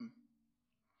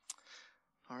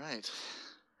All right.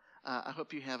 I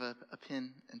hope you have a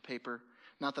pen and paper.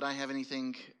 Not that I have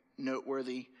anything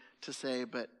noteworthy to say,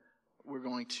 but we're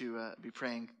going to be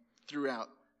praying throughout,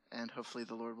 and hopefully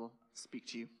the Lord will speak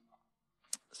to you.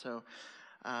 So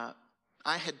I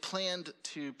had planned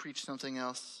to preach something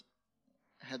else.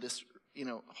 I had this,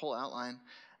 whole outline,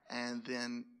 and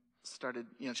then started,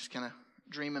 just kind of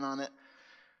dreaming on it.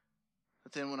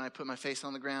 But then when I put my face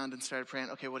on the ground and started praying,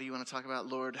 okay, what do you want to talk about,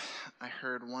 Lord? I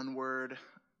heard one word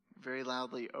very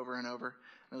loudly over and over.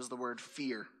 And it was the word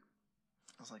fear.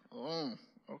 I was like, oh,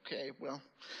 okay, well,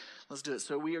 let's do it.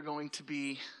 So we are going to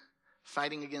be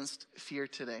fighting against fear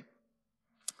today.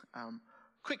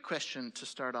 Quick question to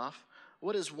start off.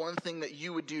 What is one thing that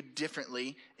you would do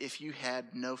differently if you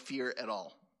had no fear at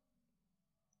all?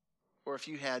 Or if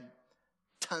you had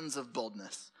tons of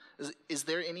boldness? Is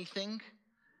there anything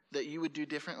that you would do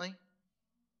differently?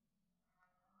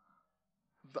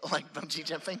 Like bungee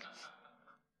jumping?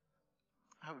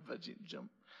 I would bungee jump.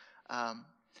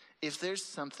 If there's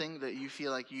something that you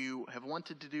feel like you have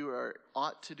wanted to do or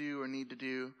ought to do or need to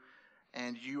do,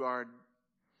 and you are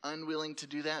unwilling to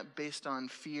do that based on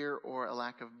fear or a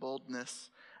lack of boldness,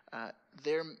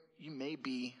 there you may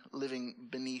be living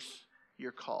beneath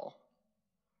your call.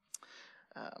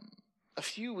 A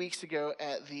few weeks ago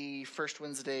at the First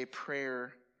Wednesday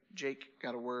prayer, Jake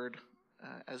got a word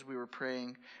as we were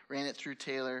praying, ran it through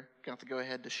Taylor, got the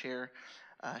go-ahead to share.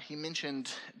 He mentioned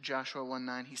Joshua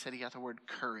 1:9. He said he got the word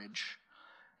courage.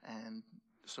 And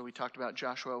so we talked about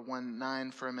Joshua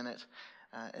 1:9 for a minute.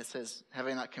 It says, have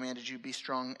I not commanded you, be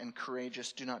strong and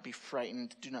courageous, do not be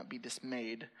frightened, do not be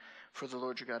dismayed, for the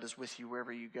Lord your God is with you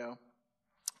wherever you go.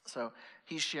 So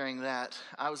he's sharing that.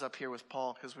 I was up here with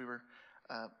Paul because we were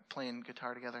playing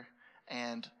guitar together.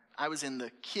 And I was in the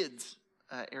kids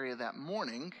area that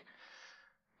morning.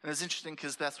 And it was interesting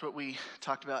because that's what we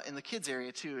talked about in the kids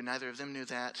area too. And neither of them knew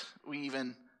that. We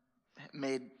even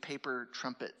made paper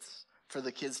trumpets for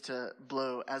the kids to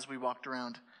blow as we walked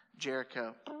around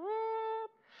Jericho.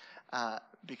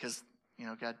 Because,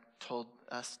 God told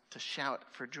us to shout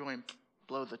for joy and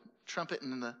blow the trumpet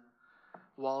and then the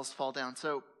walls fall down.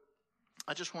 So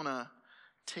I just want to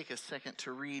take a second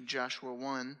to read Joshua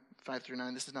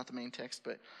 1:5-9. This is not the main text,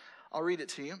 but I'll read it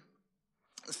to you.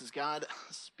 This is God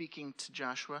speaking to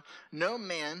Joshua. No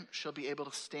man shall be able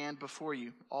to stand before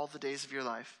you all the days of your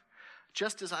life.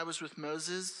 Just as I was with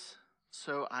Moses,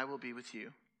 so I will be with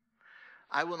you.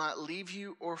 I will not leave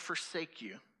you or forsake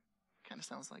you. Kind of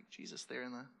sounds like Jesus there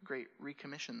in the great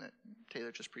recommission that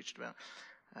Taylor just preached about.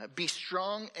 Be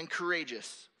strong and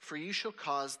courageous, for you shall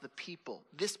cause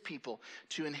this people,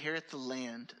 to inherit the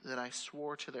land that I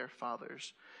swore to their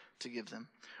fathers to give them.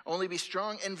 Only be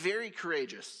strong and very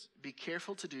courageous. Be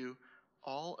careful to do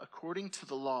all according to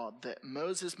the law that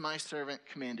Moses my servant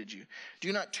commanded you.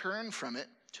 Do not turn from it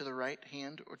to the right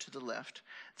hand or to the left,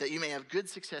 that you may have good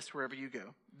success wherever you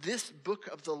go. This book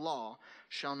of the law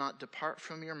shall not depart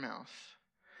from your mouth,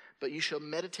 but you shall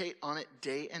meditate on it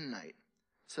day and night,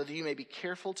 so that you may be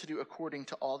careful to do according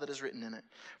to all that is written in it.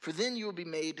 For then you will be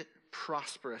made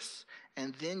prosperous,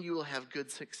 and then you will have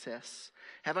good success.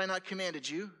 Have I not commanded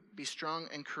you? Be strong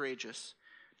and courageous.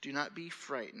 Do not be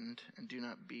frightened, and do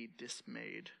not be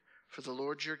dismayed. For the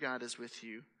Lord your God is with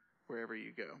you wherever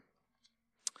you go.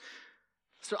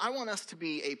 So I want us to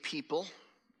be a people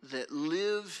that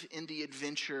live in the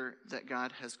adventure that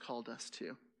God has called us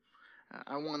to.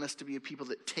 I want us to be a people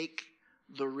that take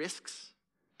the risks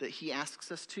that he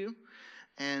asks us to.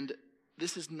 And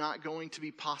this is not going to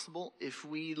be possible if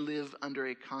we live under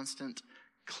a constant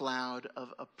cloud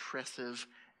of oppressive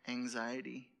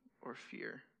anxiety or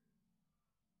fear.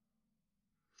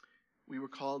 We were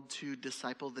called to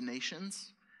disciple the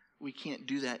nations. We can't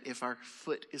do that if our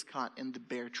foot is caught in the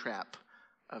bear trap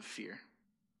of fear.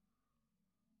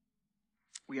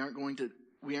 We aren't going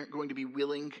to be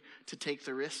willing to take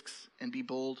the risks and be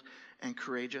bold and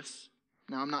courageous.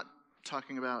 Now, I'm not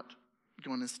talking about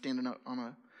going and standing up on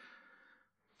a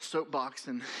soapbox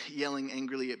and yelling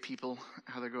angrily at people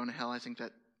how they're going to hell. I think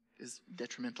that is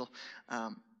detrimental.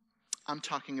 I'm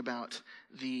talking about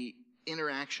the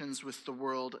interactions with the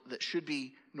world that should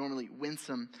be normally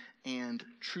winsome and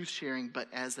truth-sharing, but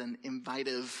as an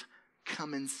invitive,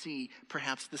 come and see,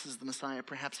 perhaps this is the Messiah,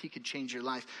 perhaps he could change your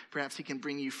life, perhaps he can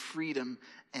bring you freedom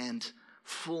and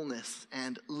fullness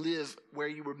and live where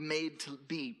you were made to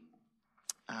be.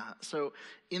 So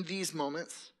in these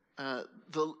moments,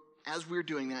 as we're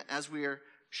doing that, as we are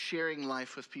sharing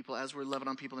life with people, as we're loving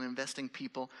on people and investing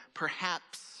people,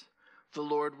 perhaps the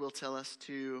Lord will tell us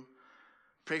to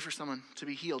pray for someone to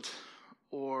be healed,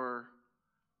 or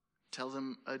tell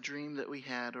them a dream that we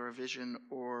had or a vision,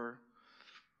 or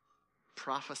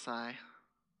prophesy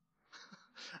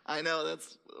I know,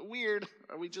 that's weird.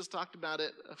 We just talked about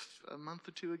it a month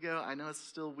or two ago. I know it's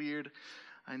still weird.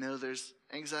 I know there's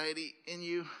anxiety in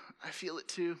you. I feel it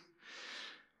too.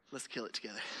 Let's kill it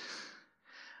together.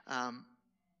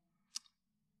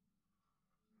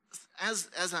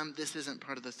 This isn't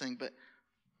part of the thing, but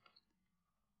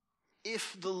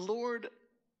if the Lord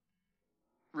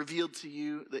revealed to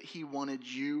you that he wanted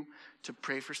you to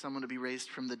pray for someone to be raised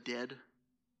from the dead,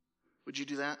 would you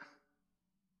do that?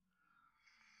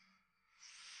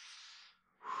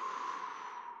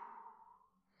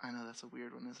 I know that's a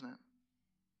weird one, isn't it?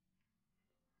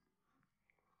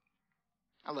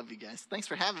 I love you guys. Thanks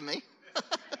for having me.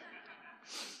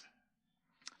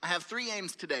 I have 3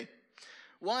 aims today.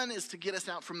 One is to get us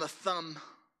out from the thumb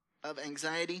of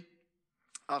anxiety.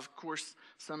 Of course,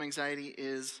 some anxiety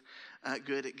is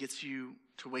good. It gets you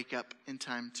to wake up in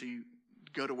time to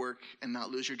go to work and not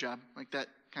lose your job. Like that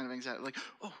kind of anxiety. Like,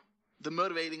 oh, the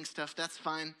motivating stuff, that's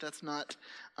fine. That's not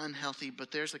unhealthy.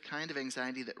 But there's a kind of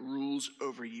anxiety that rules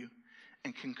over you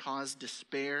and can cause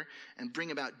despair and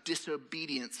bring about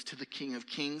disobedience to the King of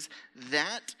Kings.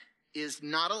 That is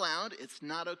not allowed. It's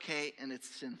not okay, and it's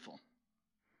sinful.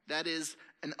 That is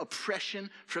an oppression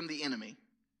from the enemy.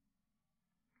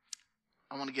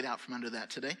 I want to get out from under that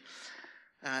today.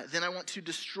 Then I want to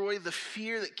destroy the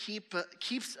fear that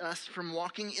keeps us from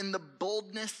walking in the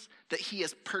boldness that he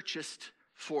has purchased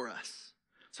for us.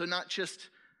 So not just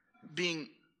being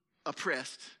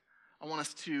oppressed. I want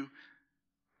us to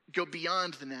go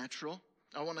beyond the natural.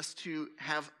 I want us to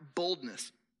have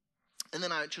boldness. And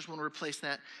then I just want to replace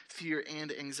that fear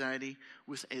and anxiety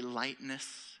with a lightness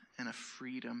and a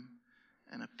freedom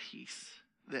and a peace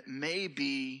that may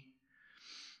be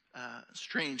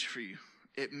strange for you.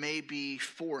 It may be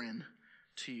foreign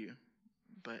to you,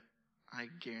 but I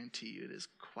guarantee you it is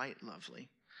quite lovely.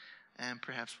 And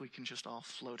perhaps we can just all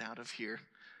float out of here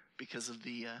because of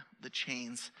the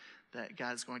chains that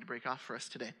God is going to break off for us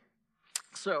today.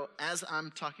 So as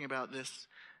I'm talking about this,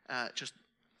 just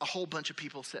a whole bunch of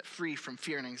people set free from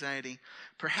fear and anxiety.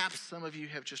 Perhaps some of you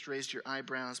have just raised your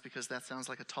eyebrows because that sounds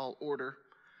like a tall order.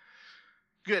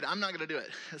 Good, I'm not going to do it.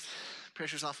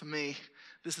 Pressure's off of me.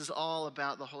 This is all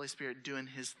about the Holy Spirit doing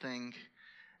his thing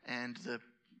and the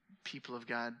people of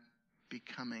God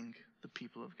becoming the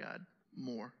people of God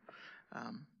more.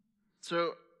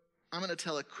 So I'm going to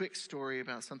tell a quick story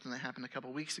about something that happened a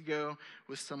couple weeks ago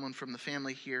with someone from the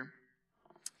family here.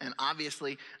 And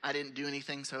obviously, I didn't do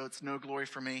anything, so it's no glory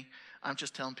for me. I'm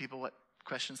just telling people what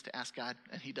questions to ask God,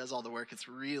 and he does all the work. It's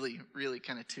really, really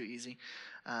kind of too easy.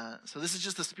 So this is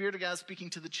just the Spirit of God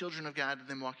speaking to the children of God and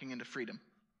them walking into freedom.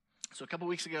 So a couple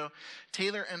weeks ago,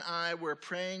 Taylor and I were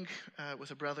praying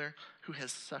with a brother who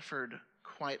has suffered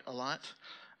quite a lot.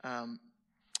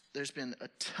 There's been a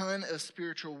ton of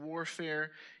spiritual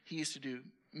warfare. He used to do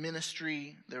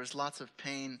ministry. There was lots of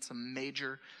pain, some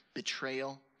major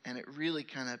betrayal, and it really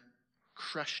kind of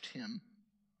crushed him.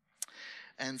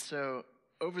 And so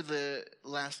over the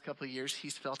last couple of years,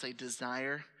 he's felt a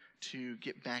desire to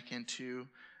get back into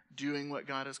doing what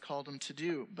God has called him to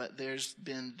do. But there's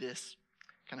been this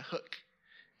kind of hook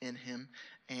in him,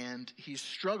 and he's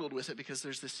struggled with it because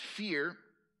there's this fear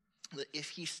that if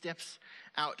he steps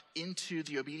out into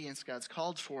the obedience God's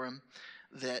called for him,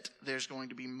 that there's going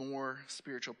to be more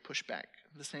spiritual pushback,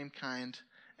 the same kind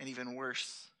and even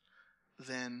worse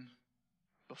than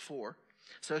before.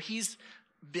 So he's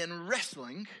been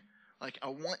wrestling, like, I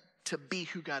want to be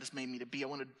who God has made me to be. I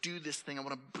want to do this thing. I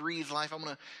want to breathe life. I want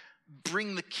to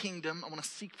bring the kingdom. I want to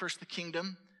seek first the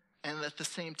kingdom. And at the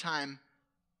same time,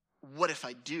 what if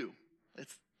I do?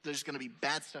 There's going to be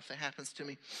bad stuff that happens to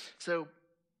me. So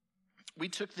we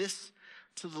took this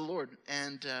to the Lord,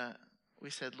 and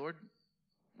we said, Lord,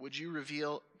 would you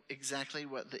reveal exactly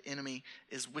what the enemy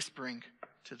is whispering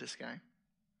to this guy?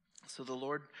 So the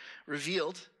Lord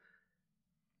revealed.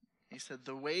 He said,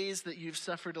 the ways that you've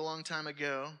suffered a long time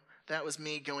ago, that was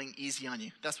me going easy on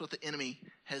you. That's what the enemy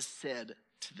has said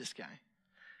to this guy.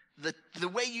 The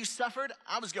way you suffered,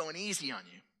 I was going easy on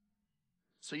you.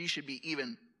 So you should be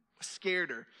even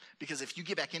scareder, because if you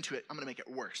get back into it, I'm going to make it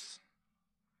worse.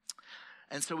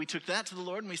 And so we took that to the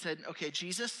Lord and we said, okay,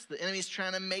 Jesus, the enemy's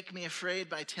trying to make me afraid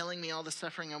by telling me all the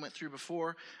suffering I went through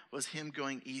before was him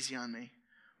going easy on me.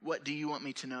 What do you want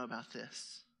me to know about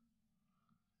this?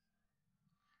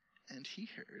 And he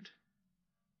heard,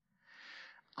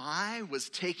 I was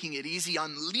taking it easy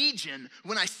on Legion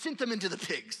when I sent them into the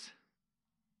pigs.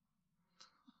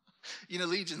 You know,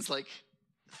 Legion's like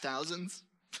thousands.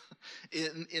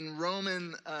 In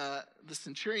Roman, the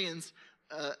centurions,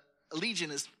 a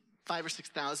legion is 5,000 or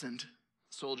 6,000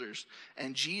 soldiers.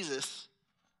 And Jesus,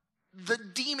 the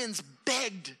demons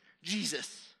begged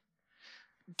Jesus,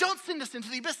 Don't send us into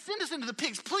the abyss. Send us into the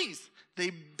pigs, please. They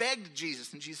begged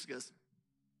Jesus, and Jesus goes,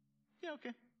 yeah,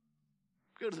 okay.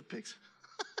 Go to the pigs.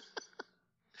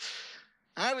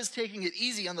 I was taking it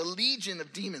easy on the legion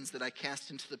of demons that I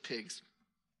cast into the pigs.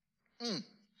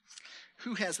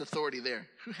 Who has authority there?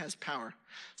 Who has power?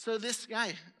 So this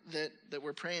guy that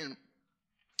we're praying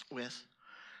with,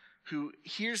 who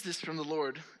hears this from the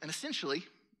Lord, and essentially,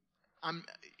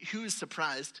 who is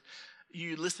surprised?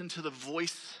 You listen to the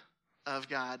voice of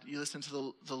God. You listen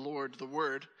to the Lord, the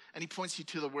Word, and he points you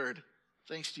to the Word.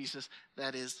 Thanks, Jesus.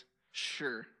 That is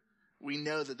sure. We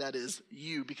know that is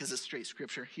you because it's straight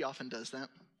scripture. He often does that.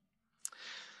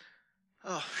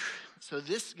 Oh, so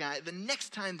this guy, the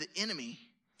next time the enemy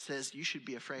says, you should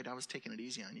be afraid, I was taking it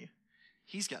easy on you,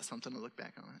 he's got something to look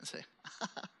back on and say,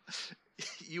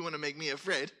 you want to make me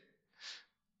afraid?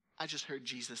 I just heard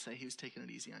Jesus say he was taking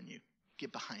it easy on you.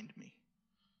 Get behind me.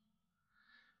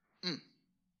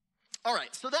 All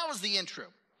right, so that was the intro.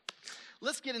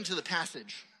 Let's get into the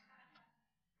passage.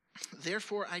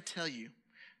 Therefore, I tell you,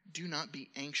 do not be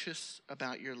anxious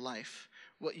about your life,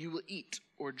 what you will eat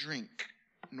or drink,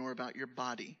 nor about your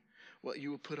body, what you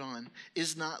will put on.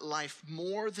 Is not life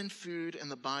more than food,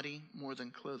 and the body more than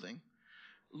clothing?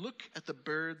 Look at the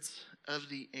birds of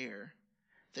the air.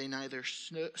 They neither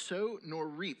sow nor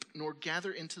reap nor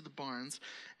gather into the barns,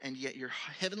 and yet your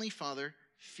heavenly Father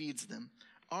feeds them.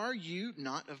 Are you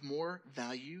not of more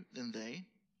value than they?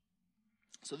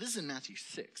 So this is in Matthew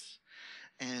 6.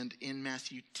 And in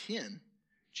Matthew 10,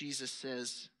 Jesus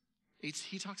says,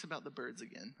 he talks about the birds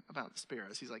again, about the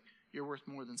sparrows. He's like, you're worth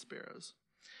more than sparrows.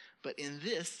 But in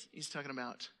this, he's talking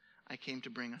about, I came to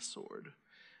bring a sword.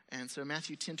 And so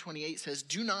Matthew 10:28 says,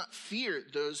 do not fear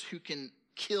those who can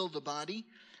kill the body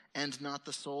and not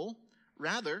the soul.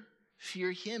 Rather,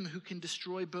 fear him who can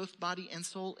destroy both body and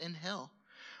soul in hell.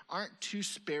 Aren't 2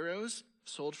 sparrows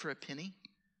sold for a penny?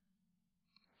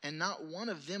 And not one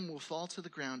of them will fall to the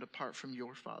ground apart from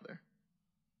your Father.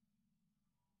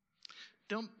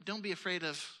 Don't be afraid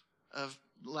of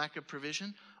lack of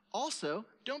provision. Also,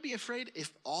 don't be afraid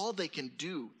if all they can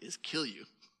do is kill you.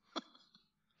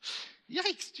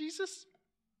 Yikes, Jesus.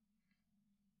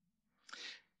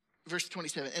 Verse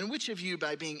 27, and which of you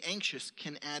by being anxious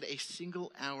can add a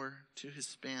single hour to his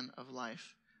span of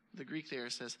life? The Greek there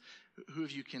says, who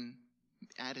of you can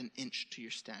add an inch to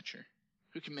your stature?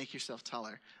 Who can make yourself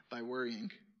taller by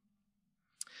worrying?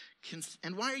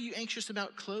 And why are you anxious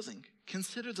about clothing?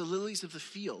 Consider the lilies of the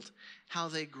field, how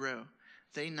they grow.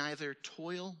 They neither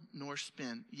toil nor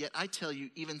spin. Yet I tell you,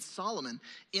 even Solomon,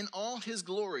 in all his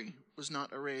glory, was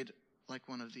not arrayed like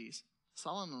one of these.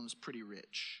 Solomon was pretty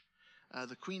rich.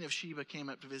 The Queen of Sheba came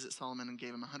up to visit Solomon and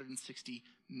gave him $160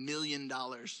 million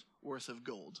worth of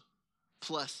gold,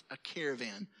 plus a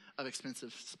caravan of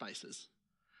expensive spices.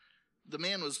 The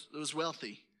man was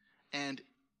wealthy, and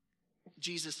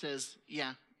Jesus says,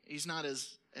 yeah, he's not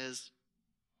as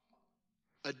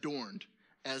adorned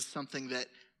as something that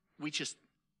we just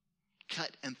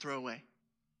cut and throw away.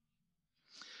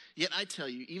 Yet I tell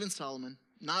you, even Solomon,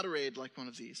 not arrayed like one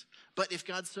of these. But if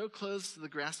God so clothes the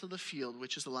grass of the field,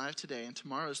 which is alive today and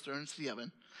tomorrow is thrown into the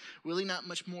oven, will he not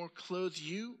much more clothe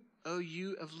you, O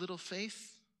you of little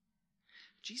faith?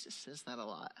 Jesus says that a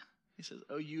lot. He says,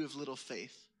 O you of little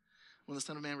faith. When the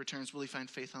Son of Man returns, will he find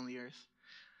faith on the earth?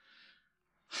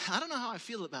 I don't know how I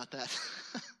feel about that.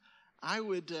 I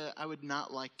would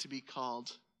not like to be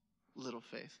called little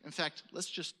faith. In fact, let's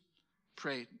just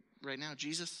pray right now.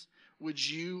 Jesus, would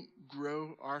you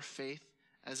grow our faith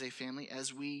as a family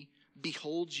as we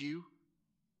behold you?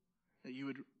 That you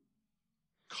would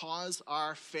cause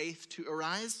our faith to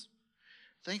arise?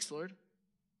 Thanks, Lord.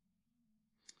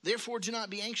 Therefore, do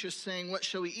not be anxious, saying, what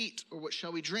shall we eat? Or what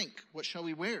shall we drink? What shall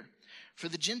we wear? For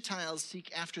the Gentiles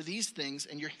seek after these things,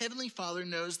 and your heavenly Father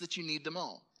knows that you need them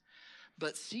all.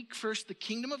 But seek first the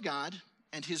kingdom of God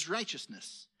and his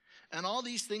righteousness, and all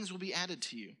these things will be added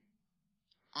to you.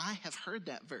 I have heard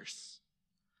that verse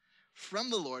from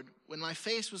the Lord when my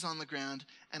face was on the ground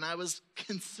and I was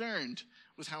concerned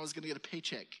with how I was going to get a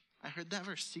paycheck. I heard that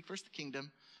verse, seek first the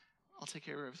kingdom, I'll take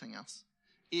care of everything else.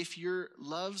 If your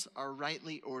loves are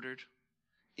rightly ordered,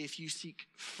 if you seek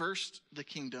first the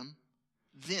kingdom,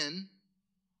 then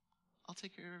I'll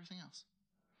take care of everything else.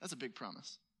 That's a big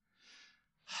promise.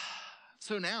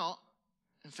 So now,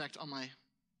 in fact,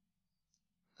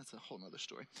 that's a whole nother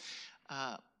story.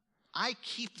 I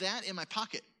keep that in my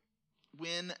pocket.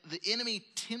 When the enemy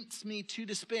tempts me to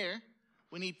despair,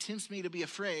 when he tempts me to be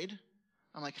afraid,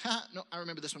 I'm like, no, I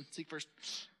remember this one. Seek first.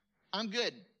 I'm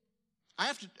good.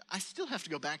 I still have to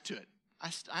go back to it. I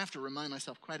have to remind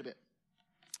myself quite a bit.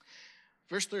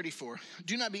 Verse 34,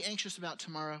 do not be anxious about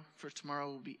tomorrow, for tomorrow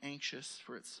will be anxious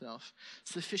for itself.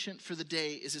 Sufficient for the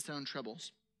day is its own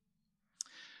troubles.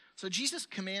 So Jesus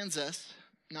commands us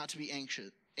not to be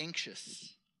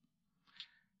anxious.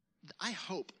 I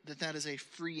hope that is a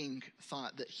freeing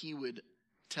thought, that he would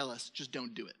tell us, just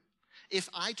don't do it. If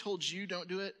I told you don't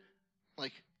do it,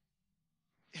 like,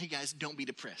 hey guys, don't be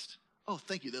depressed. Oh,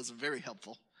 thank you, that was very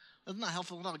helpful. That's not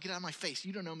helpful at all. Get out of my face.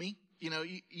 You don't know me.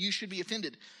 You should be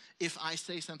offended if I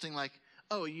say something like,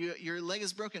 oh, your leg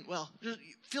is broken. Well, just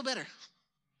feel better.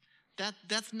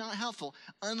 That's not helpful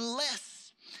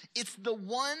unless it's the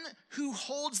one who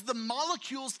holds the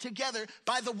molecules together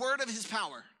by the word of his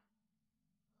power.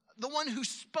 The one who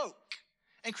spoke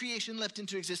and creation leapt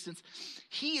into existence.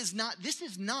 This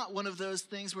is not one of those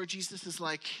things where Jesus is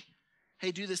like,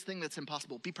 hey, do this thing that's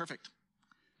impossible. Be perfect.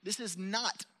 This is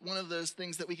not one of those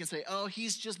things that we can say, oh,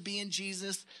 he's just being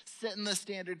Jesus, setting the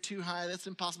standard too high. That's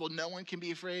impossible. No one can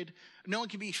be afraid. No one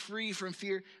can be free from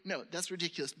fear. No, that's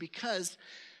ridiculous, because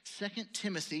 2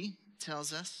 Timothy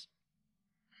tells us,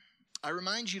 I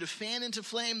remind you to fan into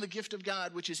flame the gift of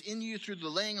God, which is in you through the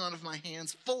laying on of my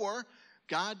hands. For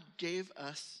God gave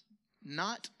us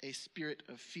not a spirit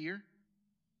of fear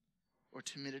or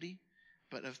timidity,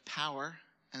 but of power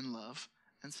and love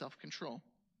and self-control.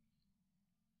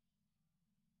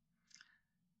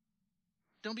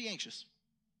 Don't be anxious.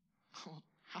 Oh,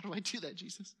 how do I do that,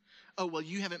 Jesus? Oh, well,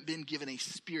 you haven't been given a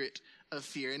spirit of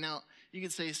fear. And now you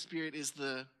could say spirit is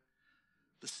the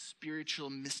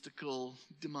spiritual, mystical,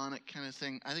 demonic kind of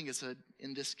thing. I think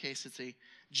in this case, it's a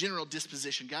general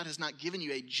disposition. God has not given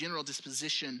you a general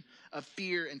disposition of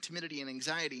fear and timidity and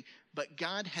anxiety, but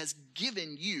God has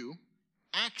given you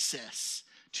access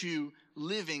to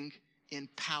living in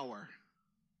power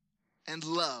and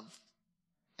love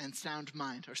and sound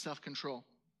mind, or self-control.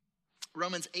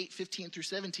 Romans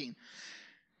 8:15-17.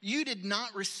 You did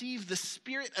not receive the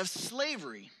spirit of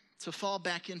slavery to fall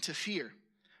back into fear,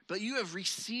 but you have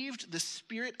received the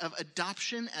spirit of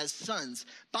adoption as sons,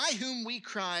 by whom we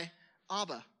cry,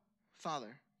 Abba,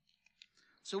 Father.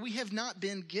 So we have not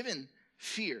been given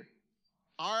fear.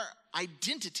 Our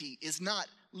identity is not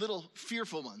little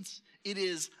fearful ones. It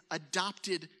is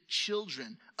adopted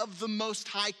children of the Most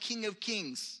High King of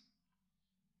Kings.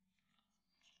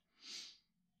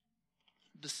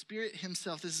 The Spirit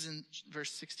himself, this is in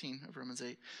verse 16 of Romans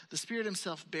 8, the Spirit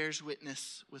himself bears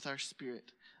witness with our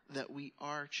spirit that we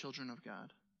are children of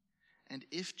God. And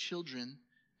if children,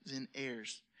 then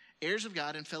heirs. Heirs of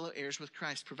God and fellow heirs with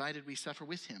Christ, provided we suffer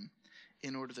with him,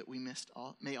 in order that we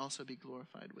may also be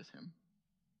glorified with him.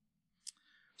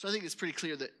 So I think it's pretty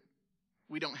clear that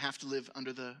we don't have to live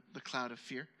under the cloud of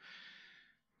fear.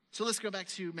 So let's go back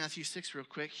to Matthew 6 real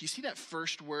quick. You see that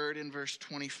first word in verse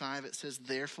 25? It says,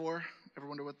 therefore. Ever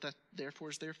wonder what that therefore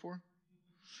is there for?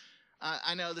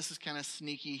 I know this is kind of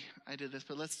sneaky. I did this,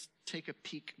 but let's take a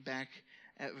peek back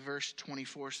at verse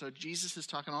 24. So Jesus is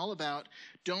talking all about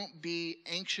don't be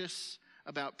anxious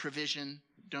about provision.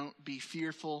 Don't be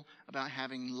fearful about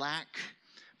having lack.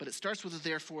 But it starts with a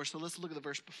therefore. So let's look at the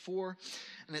verse before.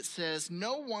 And it says,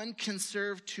 no one can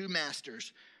serve two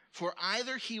masters, for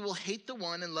either he will hate the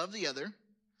one and love the other,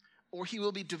 or he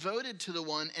will be devoted to the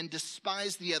one and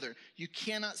despise the other. You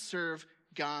cannot serve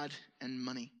God and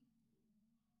money.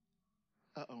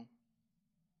 Uh-oh.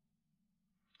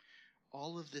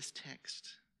 All of this text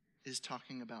is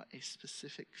talking about a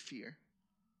specific fear,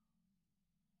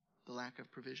 the lack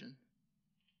of provision.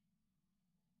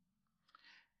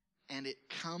 And it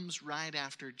comes right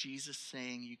after Jesus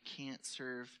saying you can't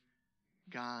serve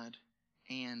God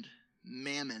and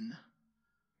mammon,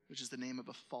 which is the name of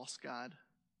a false god.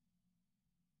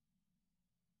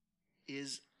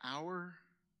 Is our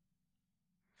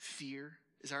fear,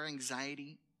 is our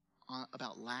anxiety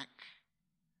about lack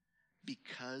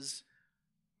because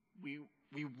we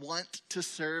want to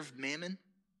serve mammon?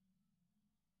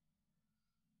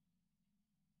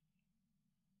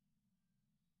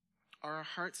 Are our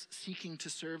hearts seeking to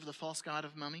serve the false god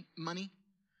of money?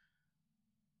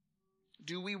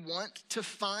 Do we want to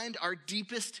find our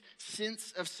deepest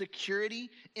sense of security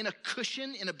in a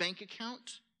cushion in a bank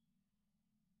account?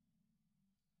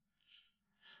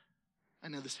 I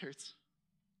know this hurts.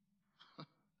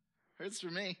 Hurts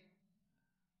for me.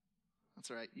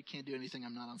 That's all right. You can't do anything.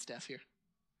 I'm not on staff here.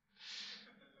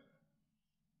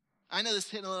 I know this is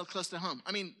hitting a little close to home.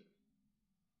 I mean,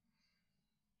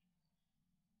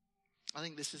 I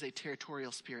think this is a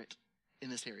territorial spirit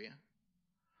in this area.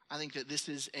 I think that this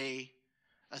is a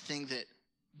thing that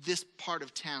this part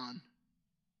of town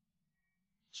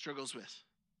struggles with.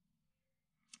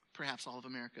 Perhaps all of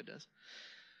America does.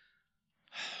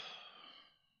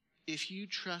 If you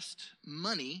trust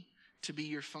money to be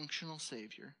your functional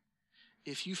Savior,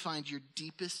 if you find your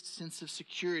deepest sense of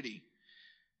security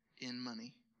in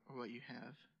money or what you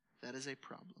have, that is a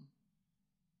problem.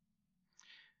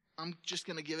 I'm just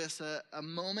going to give us a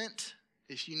moment.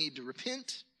 If you need to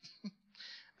repent,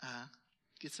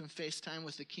 get some FaceTime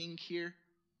with the King here.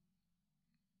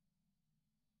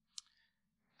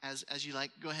 As you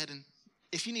like, go ahead, and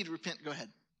if you need to repent, go ahead.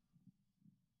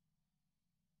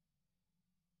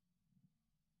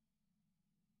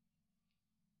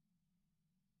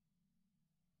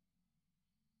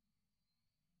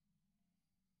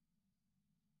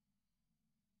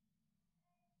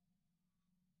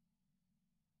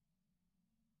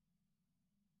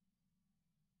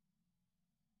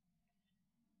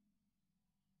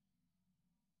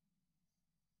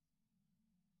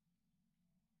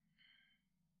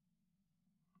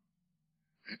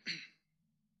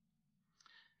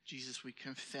 Jesus, we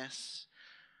confess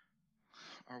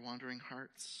our wandering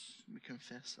hearts. We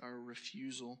confess our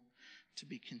refusal to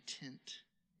be content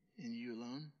in you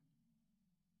alone.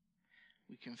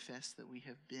 We confess that we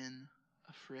have been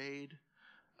afraid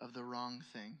of the wrong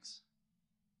things.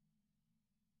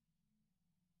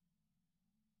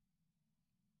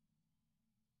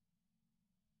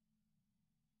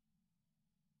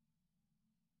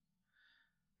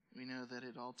 We know that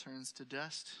it all turns to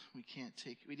dust.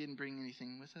 We didn't bring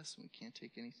anything with us. We can't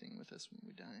take anything with us when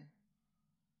we die.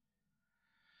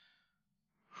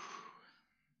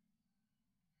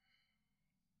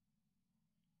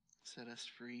 Set us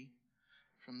free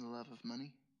from the love of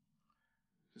money,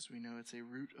 because we know it's a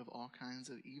root of all kinds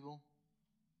of evil.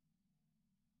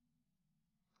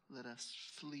 Let us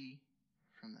flee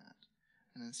from that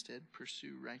and instead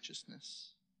pursue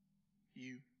righteousness,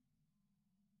 you,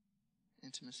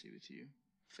 intimacy with you,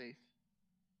 faith.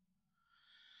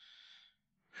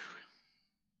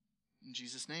 In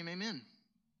Jesus' name, amen.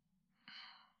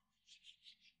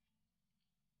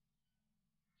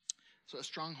 So a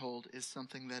stronghold is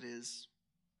something that is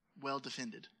well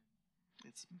defended.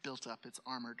 It's built up, it's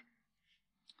armored.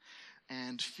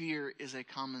 And fear is a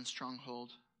common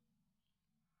stronghold.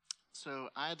 So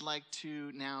I'd like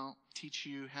to now teach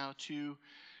you how to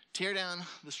tear down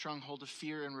the stronghold of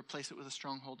fear and replace it with a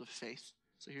stronghold of faith.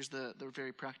 So here's the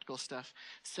very practical stuff.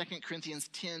 2 Corinthians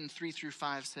 10,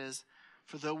 3-5 says,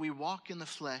 "For though we walk in the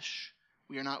flesh,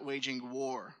 we are not waging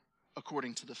war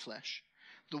according to the flesh.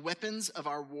 The weapons of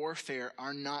our warfare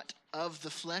are not of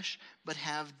the flesh, but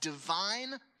have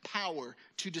divine power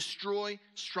to destroy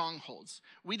strongholds.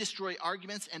 We destroy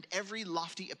arguments and every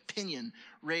lofty opinion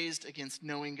raised against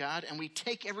knowing God, and we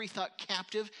take every thought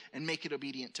captive and make it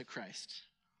obedient to Christ."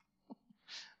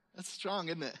 That's strong,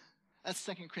 isn't it? That's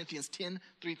 2 Corinthians 10,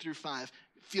 3-5.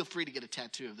 Feel free to get a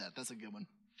tattoo of that. That's a good one.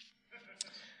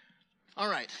 All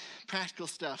right, practical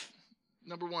stuff.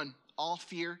 Number 1, all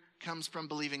fear comes from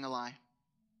believing a lie.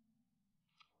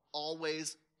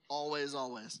 Always, always,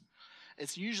 always.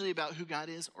 It's usually about who God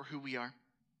is or who we are.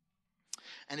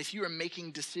 And if you are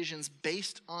making decisions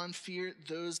based on fear,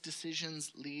 those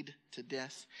decisions lead to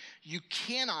death. You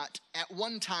cannot at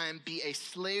one time be a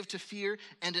slave to fear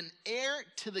and an heir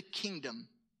to the kingdom.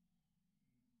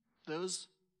 Those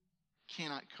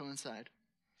cannot coincide.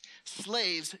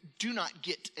 Slaves do not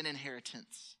get an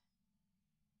inheritance.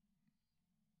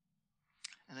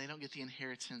 And they don't get the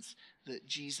inheritance that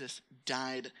Jesus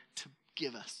died to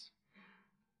give us.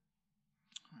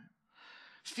 All right.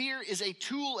 Fear is a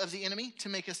tool of the enemy to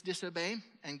make us disobey,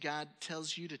 and God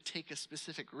tells you to take a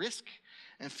specific risk,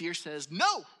 and fear says,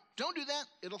 "No, don't do that.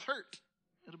 It'll hurt.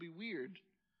 It'll be weird.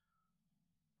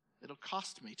 It'll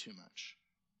cost me too much."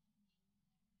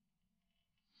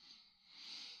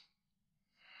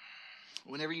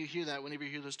 Whenever you hear that, whenever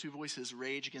you hear those two voices,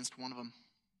 rage against one of them.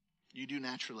 You do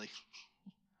naturally.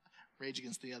 Rage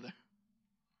against the other.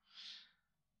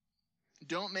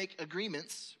 Don't make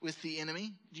agreements with the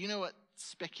enemy. Do you know what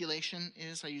speculation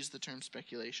is? I use the term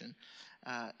speculation.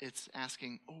 It's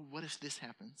asking, what if this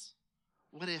happens?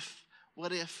 What if?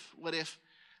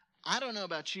 I don't know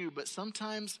about you, but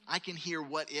sometimes I can hear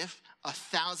what if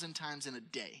 1,000 times in a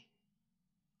day.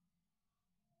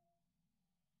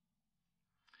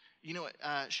 You know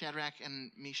what Shadrach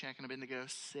and Meshach and Abednego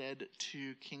said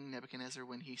to King Nebuchadnezzar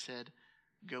when he said,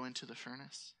 "Go into the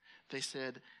furnace"? They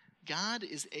said, "God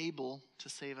is able to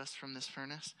save us from this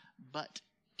furnace, but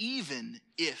even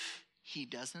if he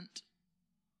doesn't,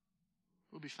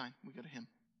 we'll be fine. We go to him."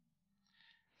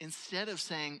 Instead of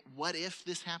saying, "What if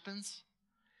this happens?"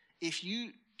 If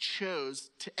you chose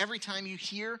to, every time you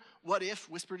hear "what if"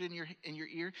 whispered in your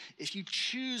ear, if you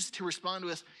choose to respond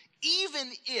with,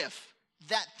 "Even if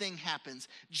that thing happens,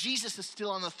 Jesus is still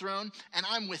on the throne and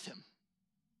I'm with him.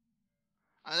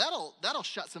 That'll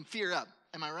shut some fear up.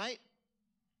 Am I right?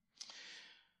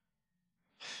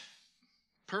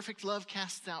 Perfect love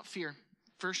casts out fear.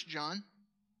 1 John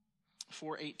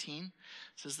 4:18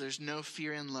 says there's no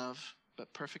fear in love,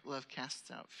 but perfect love casts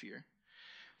out fear.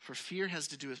 For fear has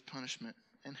to do with punishment,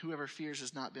 and whoever fears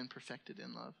has not been perfected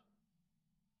in love.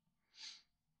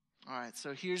 All right,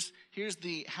 so here's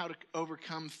the how to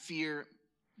overcome fear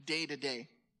day to day.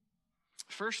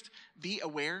 First, be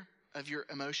aware of your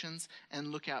emotions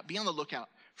and be on the lookout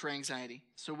for anxiety.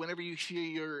 So whenever you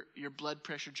feel your blood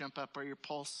pressure jump up or your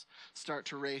pulse start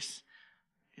to race,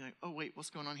 you're like, oh, wait, what's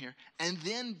going on here? And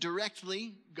then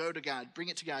directly go to God. Bring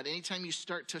it to God. Anytime you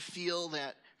start to feel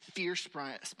that fear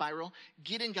spiral,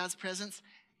 get in God's presence.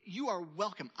 You are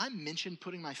welcome. I mention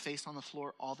putting my face on the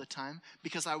floor all the time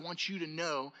because I want you to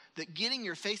know that getting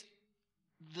your face,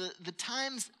 the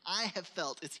times I have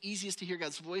felt it's easiest to hear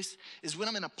God's voice is when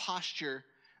I'm in a posture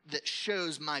that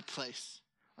shows my place.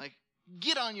 Like,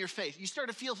 get on your face. You start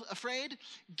to feel afraid,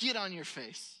 get on your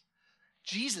face.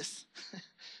 Jesus,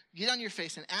 get on your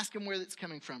face and ask him where it's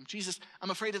coming from. Jesus,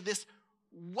 I'm afraid of this.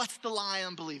 What's the lie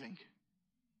I'm believing?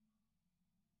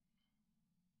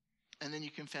 And then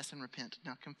you confess and repent.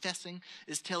 Now, confessing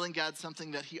is telling God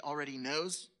something that he already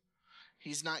knows.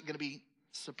 He's not going to be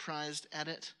surprised at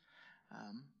it.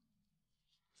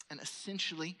 And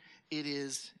essentially, it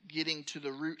is getting to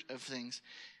the root of things.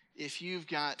 If you've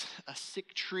got a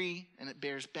sick tree and it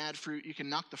bears bad fruit, you can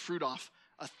knock the fruit off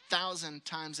 1,000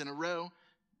 times in a row.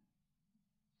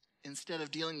 Instead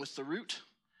of dealing with the root,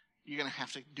 you're going to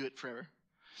have to do it forever.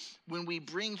 When we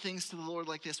bring things to the Lord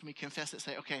like this, when we confess it,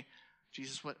 say, okay,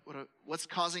 Jesus, what's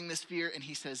causing this fear? And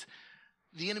he says,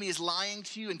 the enemy is lying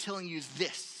to you and telling you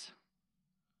this.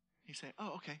 You say,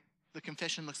 oh, okay. The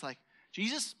confession looks like,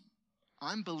 Jesus,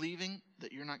 I'm believing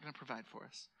that you're not going to provide for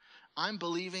us. I'm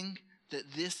believing that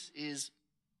this is,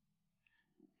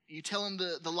 you tell him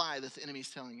the lie that the enemy is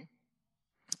telling you.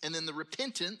 And then the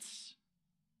repentance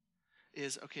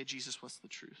is, okay, Jesus, what's the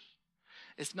truth?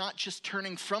 It's not just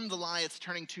turning from the lie, it's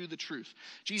turning to the truth.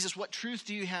 Jesus, what truth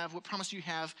do you have? What promise do you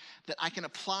have that I can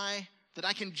apply, that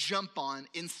I can jump on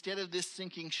instead of this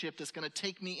sinking ship that's going to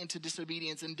take me into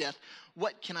disobedience and death?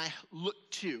 What can I look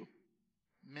to?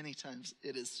 Many times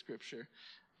it is Scripture,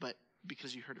 but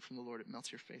because you heard it from the Lord, it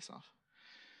melts your face off.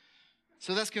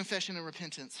 So that's confession and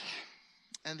repentance.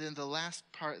 And then the last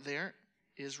part there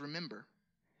is remember.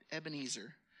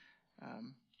 Ebenezer.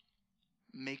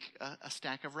 Make a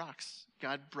stack of rocks.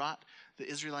 God brought the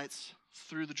Israelites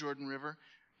through the Jordan River.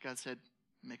 God said,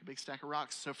 make a big stack of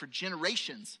rocks. So for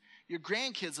generations, your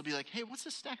grandkids will be like, hey, what's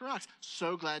this stack of rocks?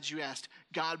 So glad you asked.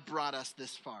 God brought us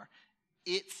this far.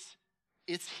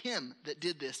 It's him that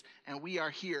did this, and we are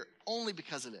here only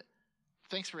because of it.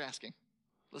 Thanks for asking.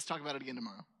 Let's talk about it again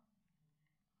tomorrow.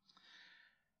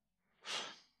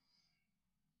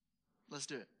 Let's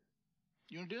do it.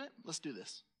 You want to do it? Let's do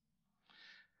this.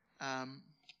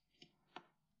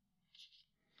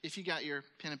 If you got your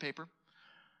pen and paper,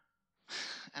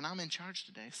 and I'm in charge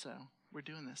today, so we're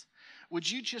doing this. Would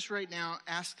you just right now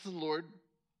ask the Lord,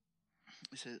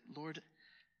 you say, Lord,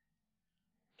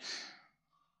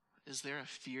 is there a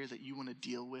fear that you want to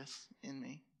deal with in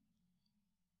me?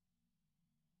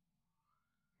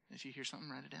 If you hear something,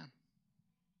 write it down.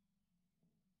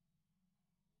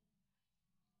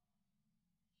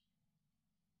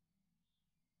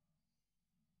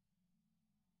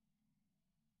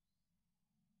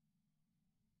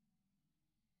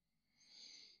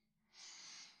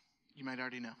 You might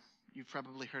already know. You've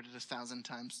probably heard it 1,000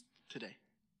 times today.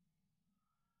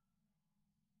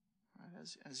 All right,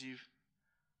 as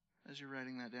you're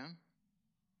writing that down,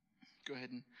 go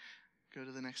ahead and go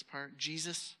to the next part.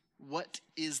 Jesus, what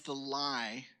is the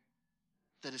lie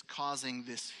that is causing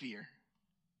this fear?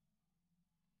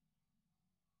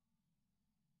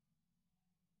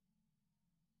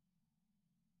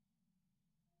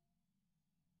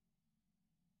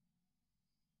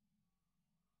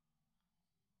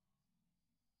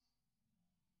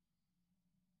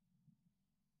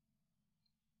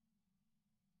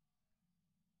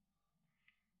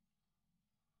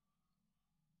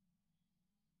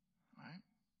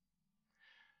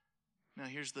 Now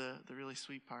here's the really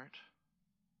sweet part.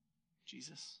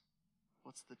 Jesus,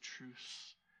 what's the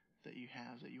truth that you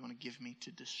have that you want to give me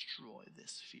to destroy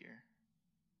this fear,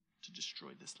 to destroy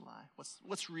this lie?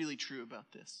 What's really true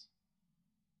about this?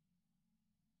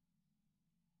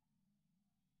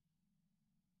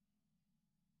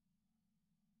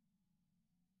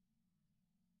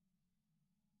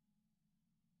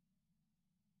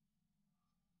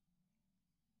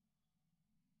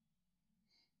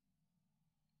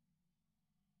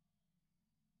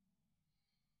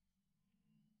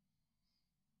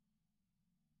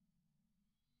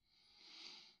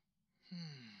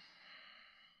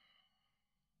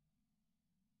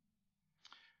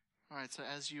 All right, so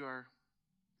as you are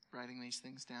writing these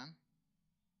things down,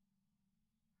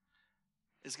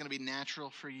 it's going to be natural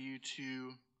for you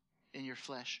to, in your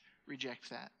flesh, reject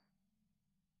that.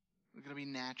 It's going to be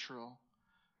natural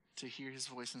to hear his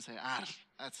voice and say,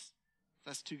 that's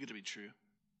too good to be true.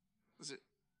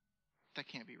 That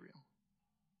can't be real.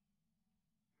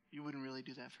 You wouldn't really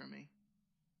do that for me.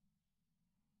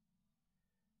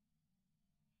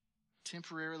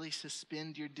 Temporarily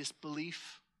suspend your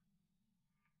disbelief.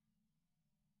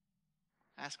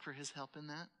 Ask for his help in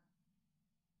that.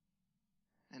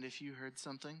 And if you heard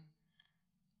something,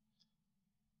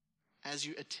 as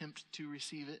you attempt to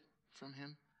receive it from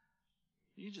him,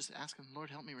 you just ask him, Lord,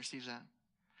 help me receive that.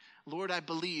 Lord, I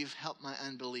believe, help my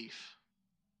unbelief.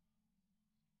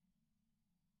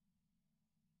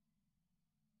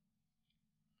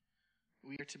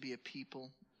 We are to be a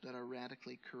people that are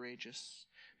radically courageous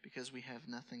because we have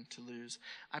nothing to lose.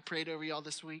 I prayed over y'all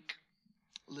this week,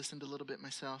 listened a little bit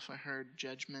myself. I heard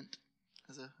judgment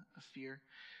as a fear,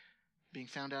 being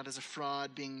found out as a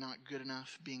fraud, being not good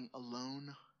enough, being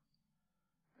alone.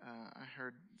 I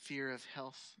heard fear of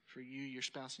health for you, your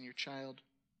spouse, and your child.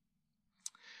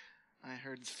 I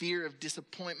heard fear of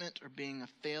disappointment or being a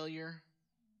failure.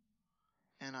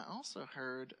 And I also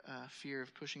heard fear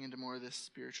of pushing into more of this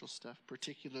spiritual stuff,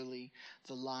 particularly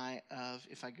the lie of,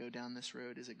 if I go down this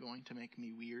road, is it going to make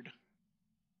me weird?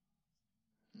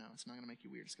 No, it's not going to make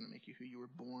you weird. It's going to make you who you were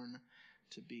born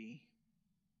to be.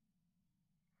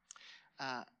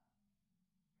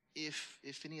 If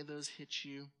any of those hit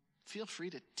you, feel free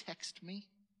to text me.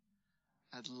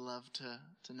 I'd love to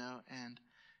know and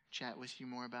chat with you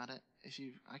more about it.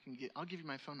 I'll give you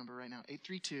my phone number right now,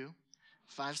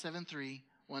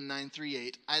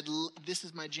 832-573-1938. This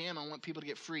is my jam. I want people to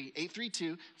get free.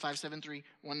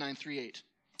 832-573-1938.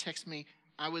 Text me.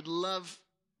 We'll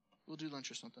do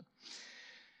lunch or something.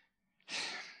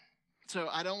 So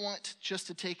I don't want just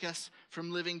to take us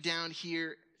from living down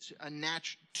here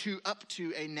up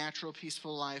to a natural,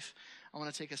 peaceful life. I want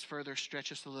to take us further,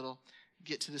 stretch us a little,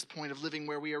 get to this point of living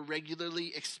where we are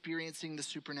regularly experiencing the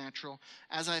supernatural.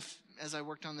 As I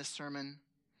worked on this sermon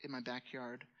in my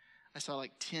backyard, I saw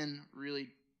like 10 really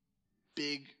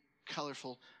big,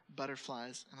 colorful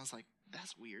butterflies, and I was like,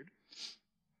 that's weird.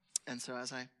 And so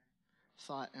as I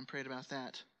thought and prayed about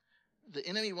that, the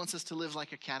enemy wants us to live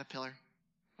like a caterpillar,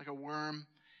 like a worm,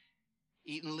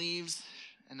 eating leaves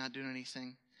and not doing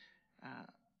anything.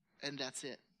 And that's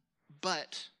it.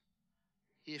 But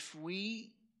if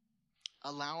we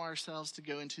allow ourselves to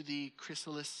go into the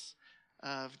chrysalis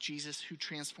of Jesus who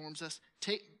transforms us,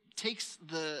 takes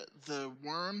the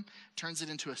worm, turns it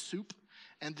into a soup,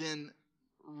 and then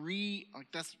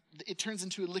it turns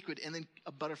into a liquid, and then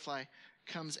a butterfly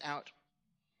comes out.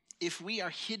 If we are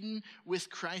hidden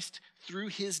with Christ through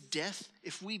his death,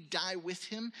 if we die with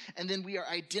him, and then we are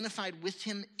identified with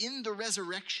him in the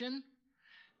resurrection,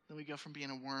 then we go from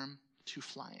being a worm to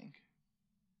flying.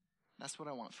 That's what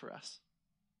I want for us.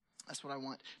 That's what I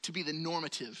want to be the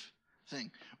normative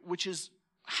thing, which is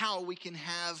how we can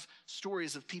have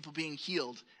stories of people being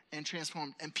healed and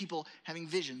transformed and people having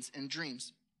visions and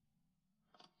dreams.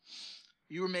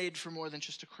 You were made for more than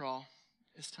just to crawl.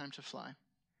 It's time to fly.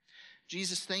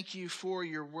 Jesus, thank you for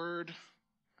your word.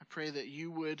 I pray that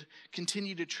you would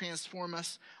continue to transform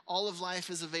us. All of life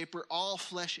is a vapor. All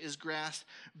flesh is grass.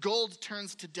 Gold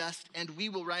turns to dust, and we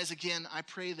will rise again. I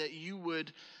pray that you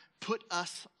would put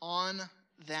us on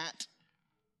that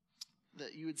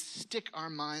you would stick our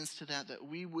minds to that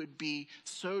we would be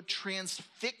so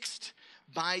transfixed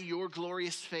by your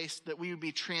glorious face that we would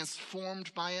be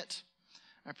transformed by it.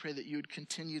 I pray that you would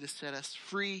continue to set us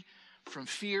free from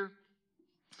fear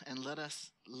and let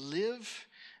us live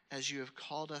as you have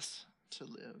called us to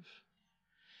live.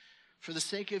 For the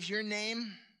sake of your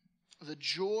name, the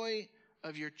joy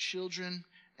of your children,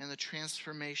 and the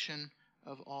transformation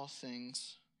of all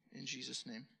things. In Jesus'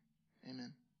 name,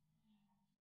 amen.